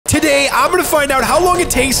Today, I'm gonna find out how long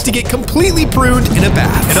it takes to get completely pruned in a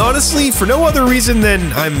bath. And honestly, for no other reason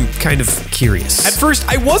than I'm kind of curious. At first,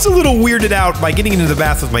 I was a little weirded out by getting into the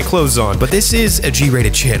bath with my clothes on, but this is a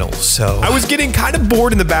G-rated channel, so I was getting kind of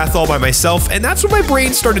bored in the bath all by myself, and that's when my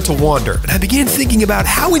brain started to wander. And I began thinking about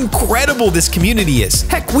how incredible this community is.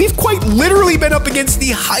 Heck, we've quite literally been up against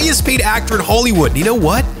the highest paid actor in Hollywood. And you know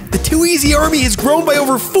what? The Too Easy Army has grown by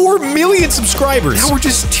over 4 million subscribers. Now we're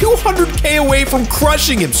just 200K away from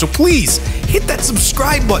crushing him, so please, hit that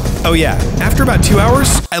subscribe button. Oh yeah, after about 2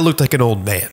 hours, I looked like an old man.